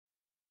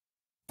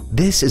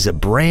This is a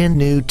brand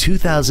new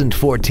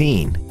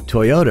 2014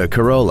 Toyota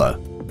Corolla.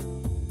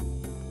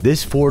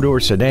 This four-door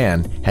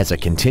sedan has a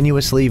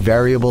continuously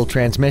variable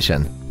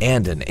transmission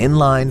and an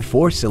inline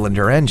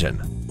four-cylinder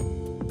engine.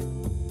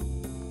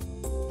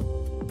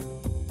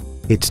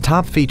 Its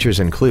top features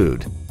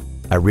include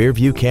a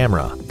rear-view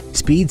camera,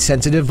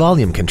 speed-sensitive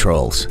volume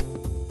controls,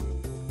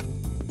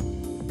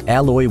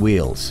 alloy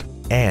wheels,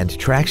 and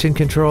traction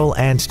control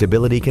and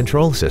stability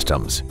control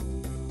systems.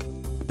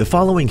 The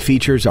following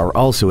features are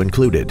also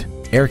included: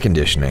 air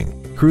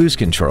conditioning, cruise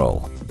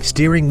control,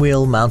 steering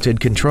wheel mounted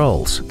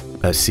controls,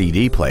 a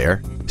CD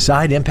player,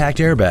 side impact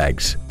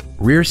airbags,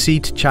 rear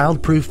seat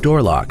child-proof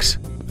door locks,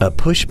 a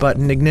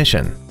push-button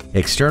ignition,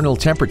 external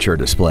temperature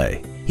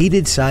display,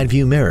 heated side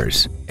view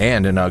mirrors,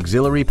 and an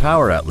auxiliary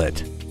power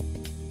outlet.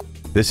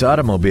 This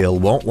automobile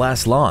won't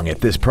last long at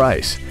this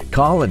price.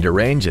 Call and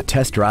arrange a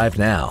test drive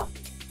now.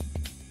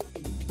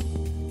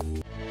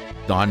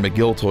 Don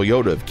McGill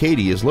Toyota of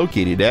Katy is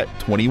located at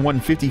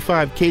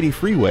 2155 Katy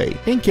Freeway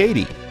in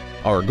Katy.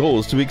 Our goal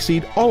is to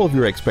exceed all of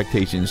your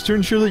expectations to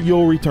ensure that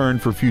you'll return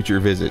for future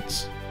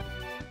visits.